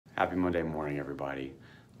Happy Monday morning, everybody.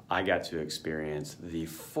 I got to experience the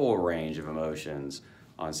full range of emotions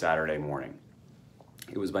on Saturday morning.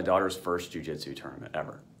 It was my daughter's first jiu-jitsu tournament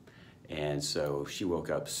ever. And so she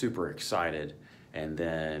woke up super excited, and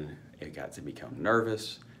then it got to become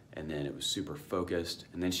nervous, and then it was super focused,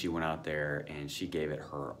 and then she went out there and she gave it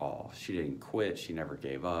her all. She didn't quit, she never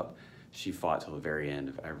gave up. She fought till the very end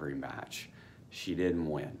of every match. She didn't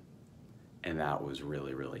win, and that was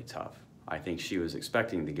really, really tough. I think she was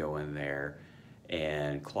expecting to go in there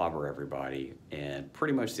and clobber everybody, and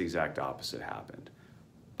pretty much the exact opposite happened.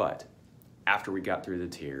 But after we got through the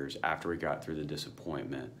tears, after we got through the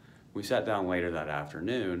disappointment, we sat down later that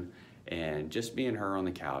afternoon and just me and her on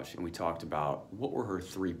the couch, and we talked about what were her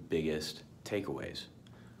three biggest takeaways.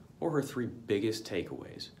 What were her three biggest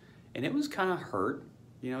takeaways? And it was kind of hurt.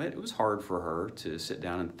 You know, it was hard for her to sit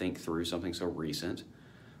down and think through something so recent,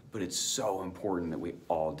 but it's so important that we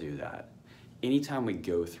all do that. Anytime we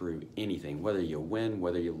go through anything, whether you win,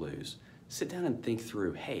 whether you lose, sit down and think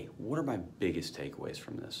through, hey, what are my biggest takeaways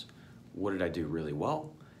from this? What did I do really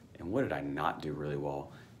well? And what did I not do really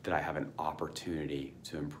well that I have an opportunity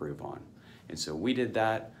to improve on? And so we did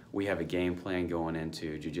that. We have a game plan going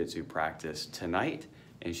into jiu-jitsu practice tonight,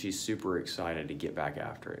 and she's super excited to get back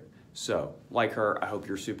after it. So, like her, I hope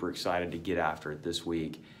you're super excited to get after it this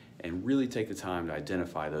week and really take the time to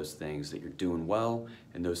identify those things that you're doing well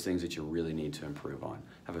and those things that you really need to improve on.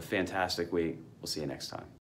 Have a fantastic week. We'll see you next time.